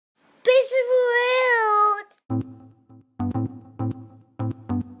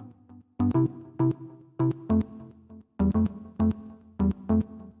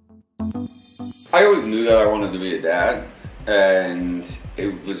I always knew that I wanted to be a dad, and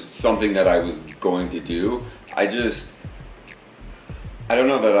it was something that I was going to do. I don't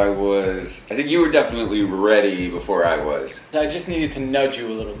know that I was. I think you were definitely ready before I was. I just needed to nudge you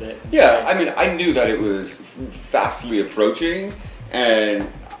a little bit. Yeah, I mean, I knew that it was fastly approaching, and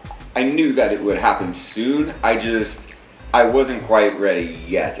I knew that it would happen soon. I wasn't quite ready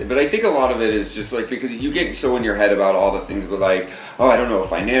yet. But I think a lot of it is just like, because you get so in your head about all the things, but like, oh, I don't know,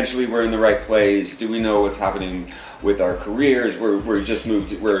 financially we're in the right place. Do we know what's happening with our careers?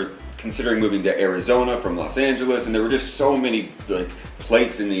 We're considering moving to Arizona from Los Angeles, and there were just so many like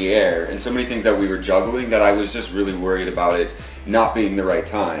plates in the air and so many things that we were juggling that I was just really worried about it not being the right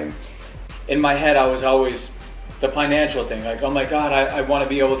time. In my head, I was always the financial thing, like, oh my God, I want to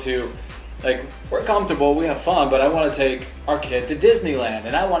be able to, like, we're comfortable, we have fun, but I want to take our kid to Disneyland,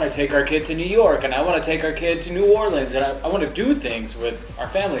 and I want to take our kid to New York, and I want to take our kid to New Orleans, and I want to do things with our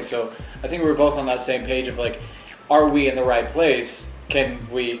family. So I think we were both on that same page of like, are we in the right place? Can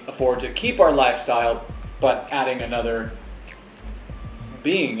we afford to keep our lifestyle, but adding another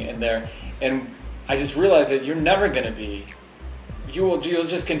being in there? And I just realized that you're never going to be, you'll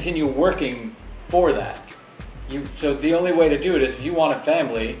just continue working for that. So the only way to do it is if you want a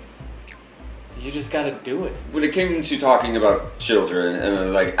family, you just got to do it. When it came to talking about children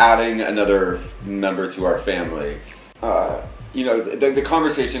and like adding another member to our family, you know, the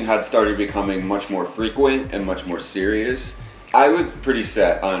conversation had started becoming much more frequent and much more serious. I was pretty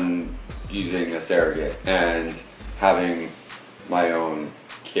set on using a surrogate and having my own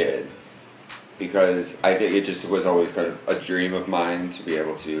kid, because I think it just was always kind of a dream of mine to be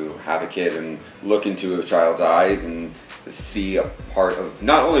able to have a kid and look into a child's eyes and see a part of,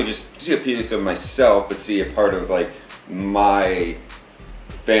 not only just see a piece of myself, but see a part of like my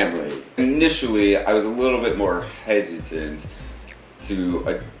family. Initially, I was a little bit more hesitant to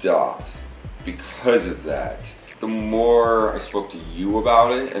adopt because of that. The more I spoke to you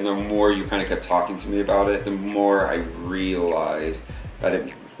about it, and the more you kind of kept talking to me about it, the more I realized that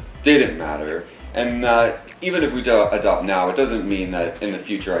it didn't matter, and that even if we adopt now, it doesn't mean that in the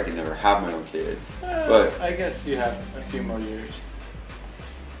future I can never have my own kid. But I guess you have a few more years.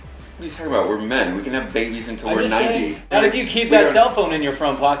 What are you talking about? We're men. We can have babies until we're 90. Not if you keep that cell phone in your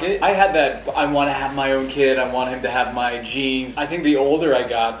front pocket. I had that, I want to have my own kid, I want him to have my genes. I think the older I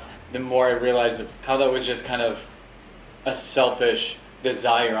got, the more I realized of how that was just kind of a selfish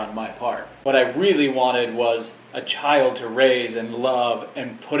desire on my part. What I really wanted was a child to raise and love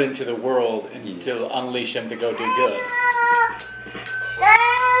and put into the world and to unleash him to go do good.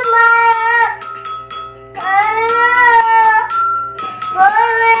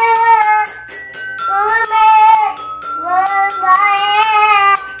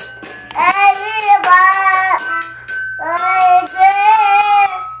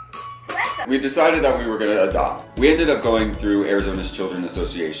 We decided that we were going to adopt. We ended up going through Arizona's Children's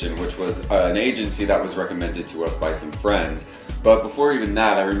Association, which was an agency that was recommended to us by some friends. But before even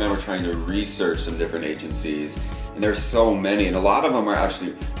that, I remember trying to research some different agencies, and there's so many, and a lot of them are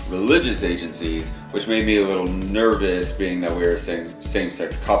actually religious agencies, which made me a little nervous, being that we were a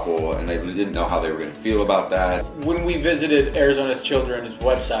same-sex couple, and I really didn't know how they were going to feel about that. When we visited Arizona's Children's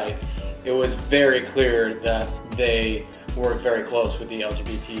website, it was very clear that they were very close with the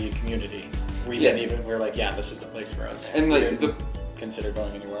LGBT community. We were like, yeah, this is the place for us. And like consider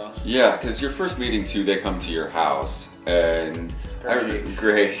going anywhere else. Yeah, because your first meeting too, they come to your house, and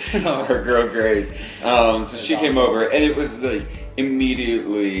Grace, our girl Grace. So she came over, and it was like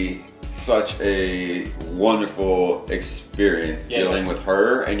immediately such a wonderful experience dealing with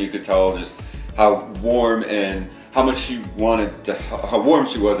her, and you could tell just how warm and how warm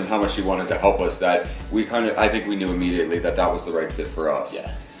she was and how much she wanted to help us, that I think we knew immediately that that was the right fit for us.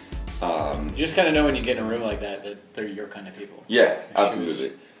 Yeah. You just kind of know when you get in a room like that they're your kind of people. Yeah,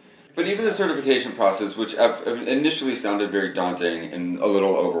 absolutely. But even the certification process, which initially sounded very daunting and a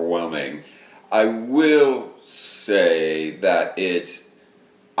little overwhelming, I will say that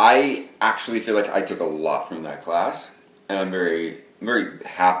I actually feel like I took a lot from that class, and I'm very, very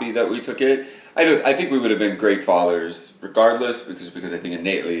happy that we took it. I think we would have been great fathers regardless, because I think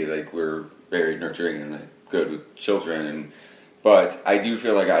innately like we're very nurturing and like, good with children, but I do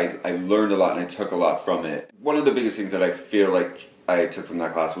feel like I learned a lot and I took a lot from it. One of the biggest things that I feel like I took from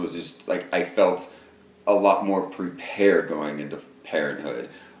that class was just like I felt a lot more prepared going into parenthood.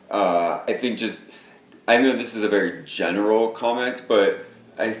 I know this is a very general comment, but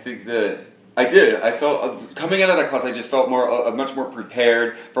I think that I did. I felt coming out of that class, I just felt much more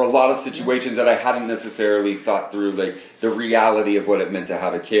prepared for a lot of situations that I hadn't necessarily thought through, like the reality of what it meant to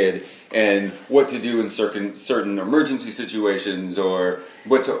have a kid and what to do in certain emergency situations, or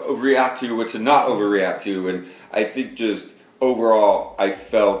what to react to, what to not overreact to. And I think just overall, I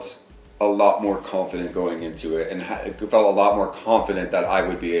felt a lot more confident going into it, and felt a lot more confident that I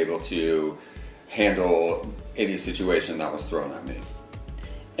would be able to handle any situation that was thrown at me.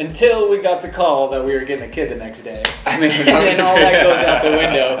 Until we got the call that we were getting a kid the next day. I mean, and then all that goes out the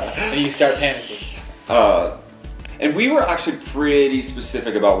window, and you start panicking. And we were actually pretty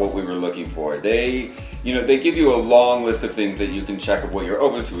specific about what we were looking for. They give you a long list of things that you can check of what you're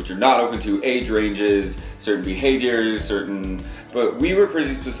open to, what you're not open to, age ranges, certain behaviors, but we were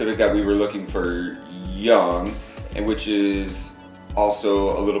pretty specific that we were looking for young, and which is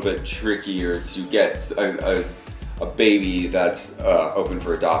also a little bit trickier to get a baby that's open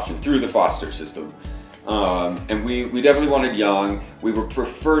for adoption through the foster system. And we definitely wanted young. We would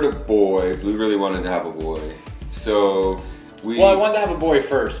prefer a boy. We really wanted to have a boy. So Well, I wanted to have a boy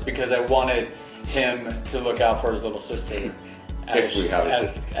first because I wanted him to look out for his little sister. If we have a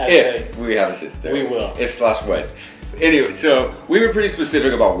sister. If we have a sister. We will. If/when. Anyway, so we were pretty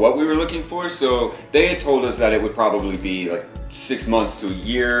specific about what we were looking for. So they had told us that it would probably be like 6 months to a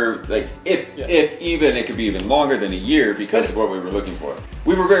year, like if even, it could be even longer than a year because of what we were looking for.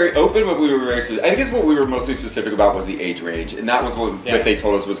 We were very open, but we were very specific. I guess what we were mostly specific about was the age range, and that was what they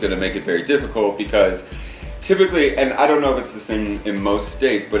told us was going to make it very difficult, because typically, and I don't know if it's the same in most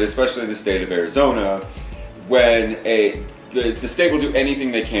states, but especially the state of Arizona, when the state will do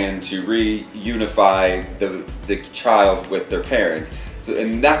anything they can to reunify the child with their parents. So,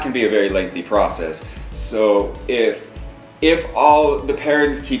 and that can be a very lengthy process. So if all the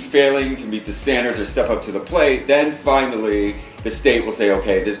parents keep failing to meet the standards or step up to the plate, then finally the state will say,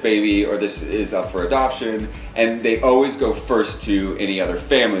 okay, this baby or this is up for adoption, and they always go first to any other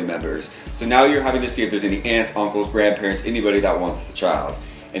family members. So now you're having to see if there's any aunts, uncles, grandparents, anybody that wants the child.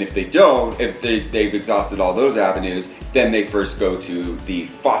 And if they don't, if they've exhausted all those avenues, then they first go to the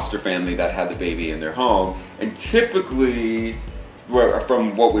foster family that had the baby in their home. And typically,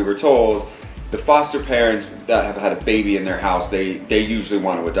 from what we were told, the foster parents that have had a baby in their house, they usually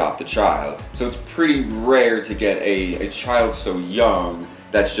want to adopt the child. So it's pretty rare to get a child so young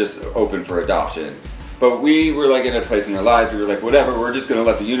that's just open for adoption. But we were like in a place in our lives, we were like, whatever, we're just gonna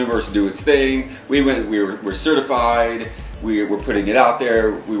let the universe do its thing. We're certified, we're putting it out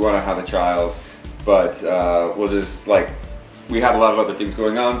there, we wanna have a child, but we'll just we have a lot of other things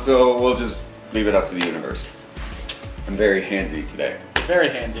going on, so we'll just leave it up to the universe. I'm very handsy today. Very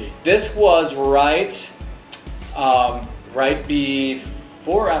handsy. This was right around the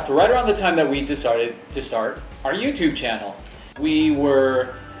time that we decided to start our YouTube channel. We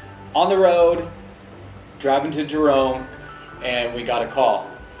were on the road, driving to Jerome, and we got a call.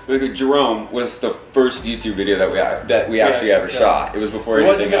 Jerome was the first YouTube video that we actually ever shot. It was before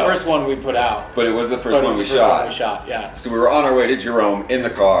anything else. It wasn't the first one we put out. But it was the first one we shot. Yeah. So we were on our way to Jerome in the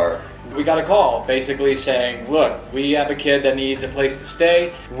car. We got a call basically saying, look, we have a kid that needs a place to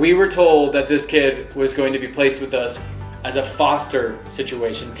stay. We were told that this kid was going to be placed with us as a foster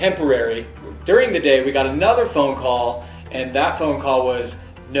situation, temporary. During the day, we got another phone call, and that phone call was,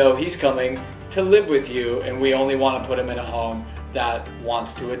 no, he's coming to live with you, and we only want to put him in a home that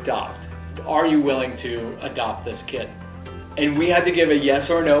wants to adopt. Are you willing to adopt this kid? And we had to give a yes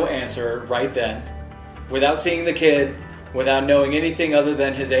or no answer right then, without seeing the kid, without knowing anything other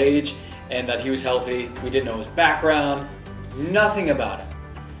than his age and that he was healthy. We didn't know his background, nothing about it.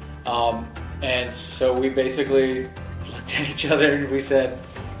 And so we basically looked at each other and we said,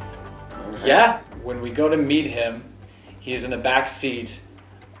 yeah. When we go to meet him, he's in the back seat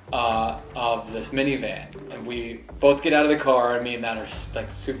of this minivan, and we both get out of the car, and me and Matt are like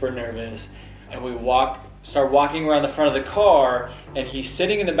super nervous, and we start walking around the front of the car, and he's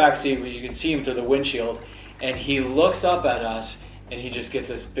sitting in the back seat where you can see him through the windshield, and he looks up at us, and he just gets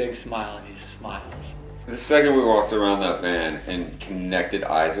this big smile, and he smiles. The second we walked around that van and connected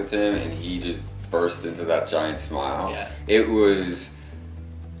eyes with him, and he just burst into that giant smile, it was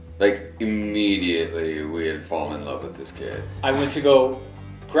like immediately we had fallen in love with this kid. I went to go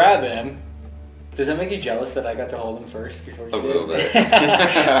grab him. Does that make you jealous that I got to hold him first before you did? A little bit.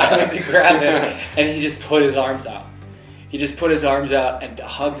 I went to grab him, and he just put his arms out. He just put his arms out and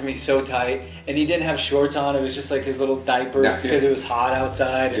hugged me so tight. And he didn't have shorts on. It was just like his little diapers because it was hot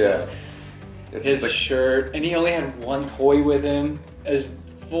outside. And his shirt. And he only had one toy with him. As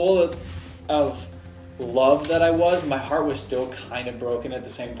full of love that I was, my heart was still kind of broken at the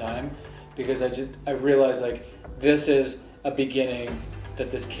same time, because I realized like this is a beginning that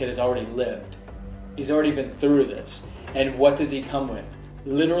this kid has already lived. He's already been through this. And what does he come with?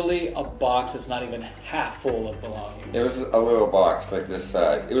 Literally a box that's not even half full of belongings. It was a little box like this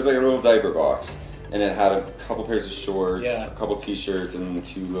size. It was like a little diaper box. And it had a couple pairs of shorts, a couple t-shirts, and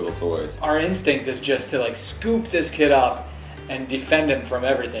 2 little toys. Our instinct is just to like scoop this kid up and defend him from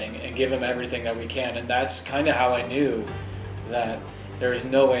everything and give him everything that we can. And that's kind of how I knew that there was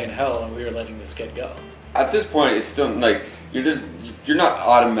no way in hell and we were letting this kid go. At this point, it's still like, you're not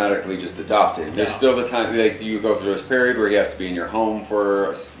automatically just adopted. There's still the time, like you go through this period where he has to be in your home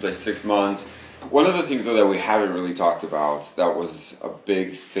for like 6 months. One of the things though that we haven't really talked about that was a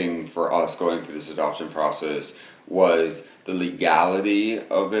big thing for us going through this adoption process was the legality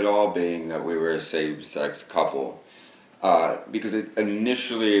of it all, being that we were a same-sex couple. Because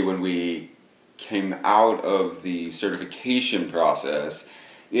initially when we came out of the certification process,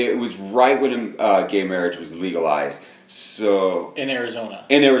 it was right when gay marriage was legalized. So in Arizona.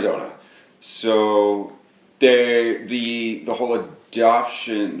 So the whole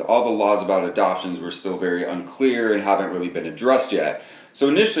adoption, all the laws about adoptions were still very unclear and haven't really been addressed yet. So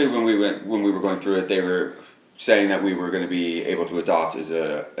initially when we were going through it, they were saying that we were going to be able to adopt as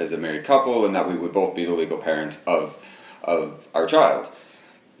a married couple and that we would both be the legal parents of our child.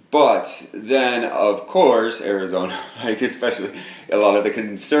 But then, of course, Arizona, like especially a lot of the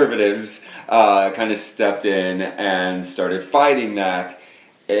conservatives, kind of stepped in and started fighting that.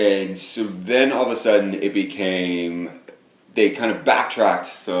 And so then all of a sudden it became, they kind of backtracked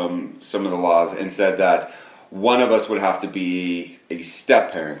some of the laws and said that one of us would have to be a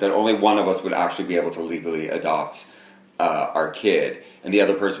step parent, that only one of us would actually be able to legally adopt our kid. And the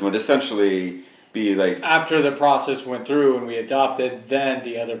other person would essentially be like, after the process went through and we adopted, then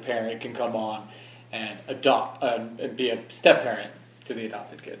the other parent can come on and adopt and be a step parent to the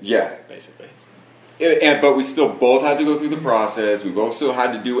adopted kid. Yeah, basically. But we still both had to go through the process. We both still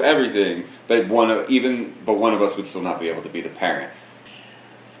had to do everything. But one of us would still not be able to be the parent.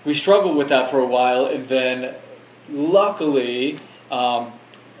 We struggled with that for a while, and then luckily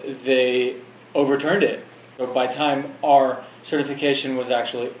they overturned it. So by the time our certification was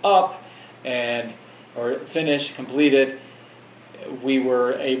actually up or finished, completed, we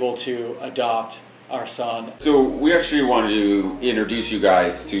were able to adopt our son. So we actually wanted to introduce you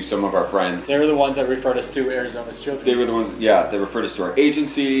guys to some of our friends. They were the ones that referred us to Arizona's Children. They were the ones, that referred us to our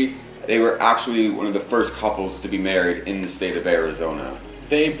agency. They were actually one of the first couples to be married in the state of Arizona.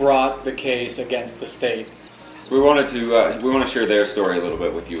 They brought the case against the state. So we want to share their story a little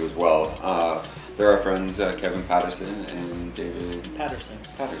bit with you as well. They're our friends Kevin Patterson and David Patterson.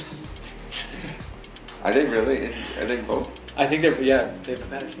 I think both. I think David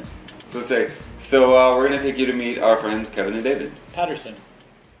Patterson. So let's say, we're going to take you to meet our friends Kevin and David Patterson.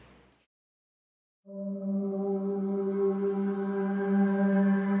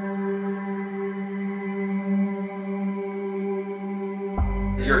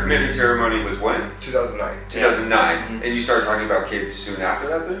 Your commitment ceremony was when? 2009. 2009. Mm-hmm. And you started talking about kids soon after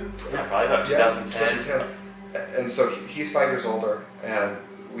that then? Yeah, probably about 2010. 2010. And so he's 5 years older, and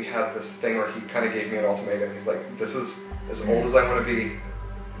we had this thing where he kind of gave me an ultimatum. He's like, this is as old as I want to be.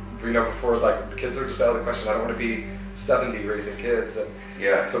 Before, like, the kids are just out of the question. I don't want to be 70 raising kids. And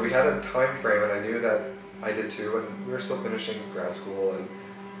so we had a time frame, and I knew that I did too, and we were still finishing grad school, and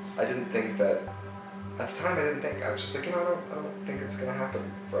I didn't think that, at the time I was just like, I don't think it's going to happen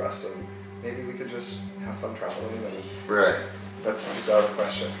for us, and maybe we could just have fun traveling, and that's just out of the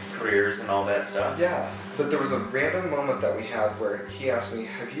question. Careers and all that stuff. Yeah, but there was a random moment that we had where he asked me,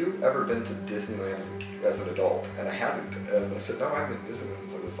 have you ever been to Disneyland as an adult? And I hadn't. And I said, no, I haven't been to Disneyland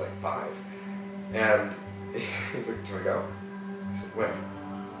since I was like 5. And he's like, do you want to go? I said, when?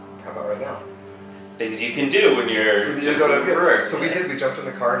 How about right now? Things you can do when you're just work. So we did. We jumped in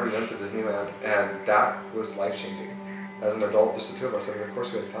the car and we went to Disneyland, and that was life-changing. As an adult, just the two of us, I mean, of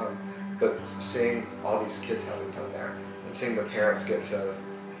course we had fun, but seeing all these kids having fun there, and seeing the parents get to,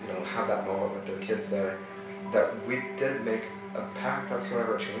 have that moment with their kids there, that we did make a pact. That's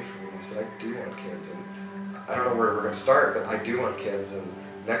whenever it changed for me. I said, I do want kids, and I don't know where we're going to start, but I do want kids, and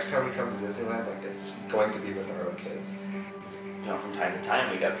next time we come to Disneyland, like, it's going to be with our own kids. From time to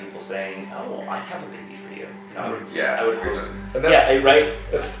time, we got people saying, "Oh, I'd have a baby for you." I would host. And that's, right.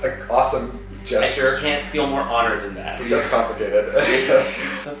 That's an awesome gesture. I can't feel more honored than that. That's complicated.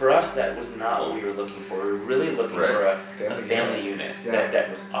 So for us, that was not what we were looking for. We were really looking for a family unit that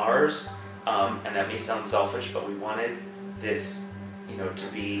was ours, and that may sound selfish, but we wanted this, to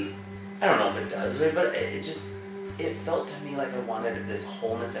be. I don't know if it does, but it felt to me like I wanted this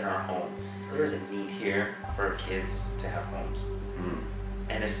wholeness in our home. There's a need here for kids to have homes.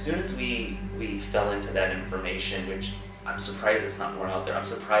 And as soon as we fell into that information, which I'm surprised it's not more out there. I'm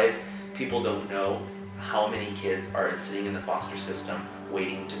surprised people don't know how many kids are sitting in the foster system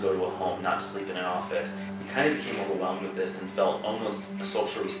waiting to go to a home, not to sleep in an office. We kind of became overwhelmed with this and felt almost a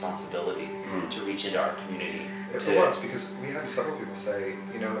social responsibility to reach into our community. It was, because we had several people say,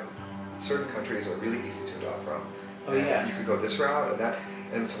 you know, certain countries are really easy to adopt from. Oh yeah. You could go this route and that.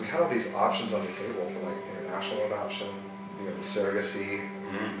 And so we had all these options on the table for like international adoption, you know, the surrogacy,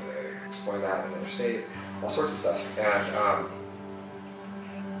 exploring that in interstate, all sorts of stuff. And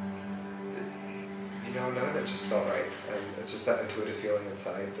you know, none of it just felt right. And it's just that intuitive feeling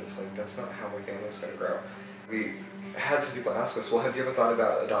inside. It's like, that's not how my family's going to grow. We had some people ask us, well, have you ever thought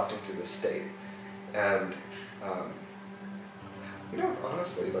about adopting to the state? And, you know,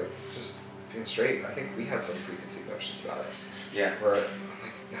 honestly, like, just being straight, I think we had some preconceived notions about it. Yeah. Where I'm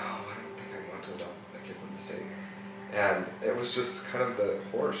like, no, I don't think I want to adopt a kid from the state. And it was just kind of the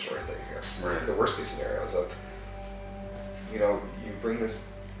horror stories that you hear. Right. The worst case scenarios of, you know, you bring this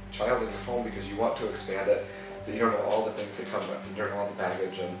child in your home because you want to expand it, but you don't know all the things that come with it. You don't know all the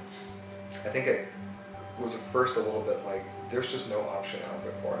baggage. And I think it was at first a little bit like, there's just no option out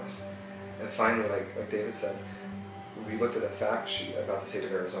there for us. And finally, like David said, we looked at a fact sheet about the state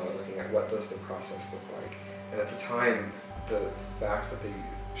of Arizona, looking at what does the process look like. And at the time, the fact that they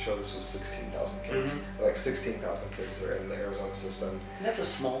showed us was 16,000 kids. Like 16,000 kids are in the Arizona system. And that's a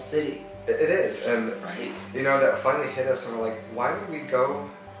small city. It is, and right. You know, that finally hit us, and we're like, why would we go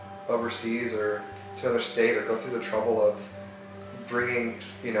overseas or to another state or go through the trouble of bringing,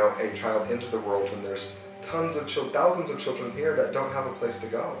 you know, a child into the world when there's tons of thousands of children here that don't have a place to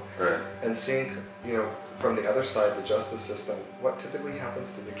go. Right. And seeing, you know, from the other side, the justice system, what typically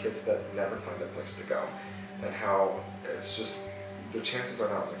happens to the kids that never find a place to go, and how it's just, the chances are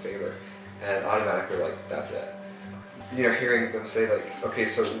not in their favor, and automatically like, that's it. You know, hearing them say like, okay,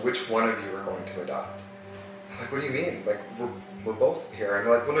 so which one of you are going to adopt? I'm like, what do you mean? Like, we're both here. And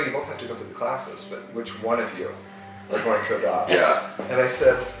they're like, well, no, you both have to go through the classes, but which one of you are going to adopt? Yeah. And I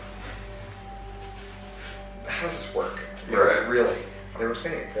said, how does this work? You know, Right. Really? They were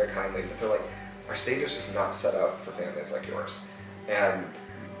explaining it very kindly, but they're like, our state is just not set up for families like yours. And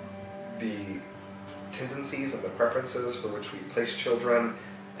the tendencies and the preferences for which we place children,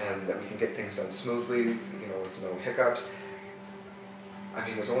 and that we can get things done smoothly, you know, with no hiccups. I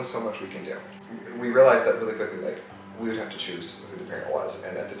mean, there's only so much we can do. We realized that really quickly, like, we would have to choose who the parent was,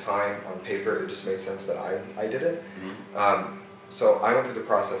 and at the time, on paper, it just made sense that I did it. So I went through the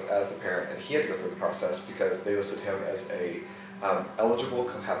process as the parent, and he had to go through the process because they listed him as a eligible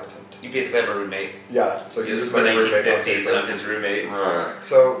cohabitant. You basically have a roommate. Yeah, so he was the my roommate. 1950s, and I'm his roommate. Right.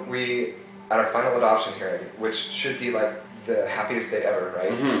 So we, at our final adoption hearing, which should be like the happiest day ever,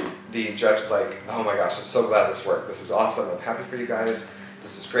 right? The judge is like, oh my gosh, I'm so glad this worked. This is awesome. I'm happy for you guys.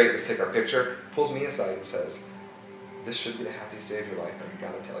 This is great. Let's take our picture. Pulls me aside and says, this should be the happiest day of your life, but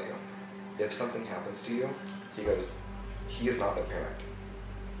I gotta tell you, if something happens to you, he goes, he is not the parent.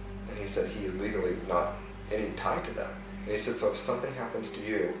 And he said he is legally not any tied to them. And he said, so if something happens to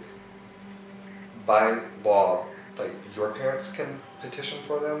you, by law, like, your parents can petition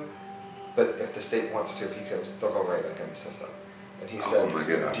for them, but if the state wants to, he goes, they'll go right back in the system. And he said, oh my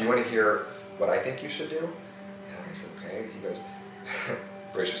God. do you want to hear what I think you should do? And I said, okay. He goes,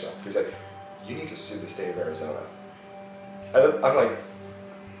 brace yourself. He's like, you need to sue the state of Arizona. I'm like,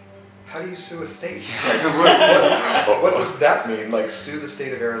 how do you sue a state? What does that mean? Like, sue the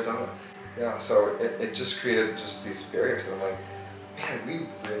state of Arizona? Yeah, so it just created just these barriers. And I'm like, man,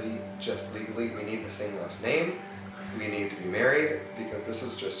 we really just legally, we need the same last name. We need to be married, because this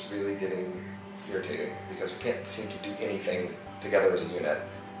is just really getting irritating, because we can't seem to do anything together as a unit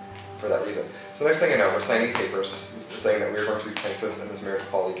for that reason. So next thing I know, we're signing papers saying that we were going to be plaintiffs in this marriage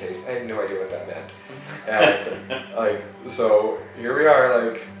equality case. I had no idea what that meant. And like, so here we are,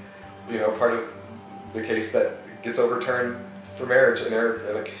 like, you know, part of the case that gets overturned for marriage, and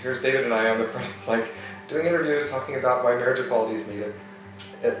like, here's David and I on the front, like, doing interviews talking about why marriage equality is needed.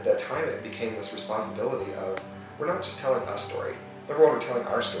 At that time, it became this responsibility of, we're not just telling a story. Number one, we're telling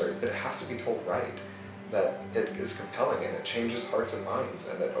our story, but it has to be told right. That it is compelling, and it changes hearts and minds,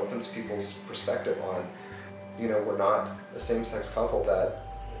 and it opens people's perspective on, you know, we're not a same-sex couple that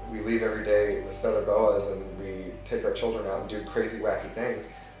we leave every day with feather boas and we take our children out and do crazy, wacky things.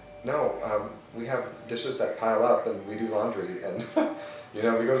 No, we have dishes that pile up, and we do laundry, and you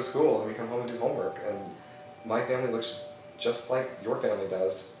know, we go to school and we come home and do homework, and my family looks just like your family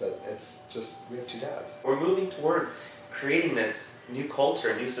does, but it's just, we have two dads. We're moving towards creating this new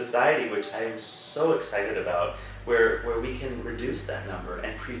culture, new society, which I am so excited about, where we can reduce that number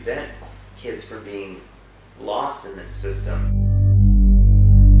and prevent kids from being lost in this system.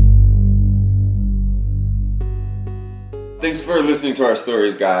 Thanks for listening to our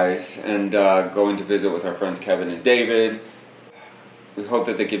stories, guys, and going to visit with our friends Kevin and David. We hope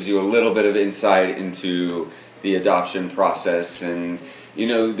that gives you a little bit of insight into the adoption process. And, you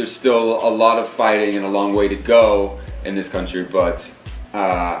know, there's still a lot of fighting and a long way to go in this country, but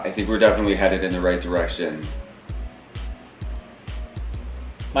I think we're definitely headed in the right direction.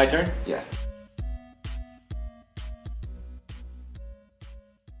 My turn? Yeah.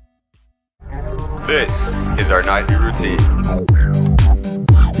 This is our nightly routine.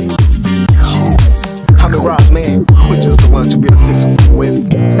 I'm the rock man, who just want to be a six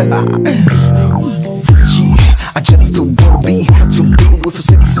with. I just wanna be with a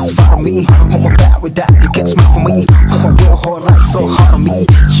six is far to me. On my back with that, you can't smile for me. On my real hard life so hard on me.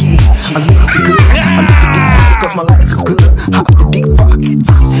 Yeah, I look good, I look big cause my life is good. Hop the big pockets,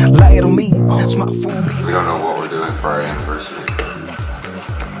 light on me, smile for me. We don't know what we're doing for our anniversary.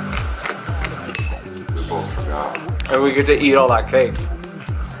 We both forgot. And we get to eat all that cake.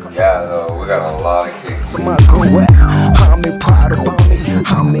 Yeah, though, we got a lot of cake. Somebody go where? How me proud about me?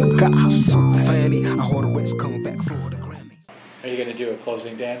 How me got so funny? I hold the rest come back for the Grammy. Are you gonna do a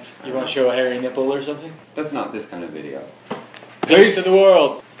closing dance? You want to show a hairy nipple or something? That's not this kind of video. Peace to the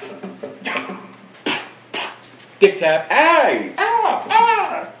world. Dick tap. Ay! Ah!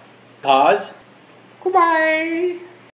 Ah! Pause. Goodbye.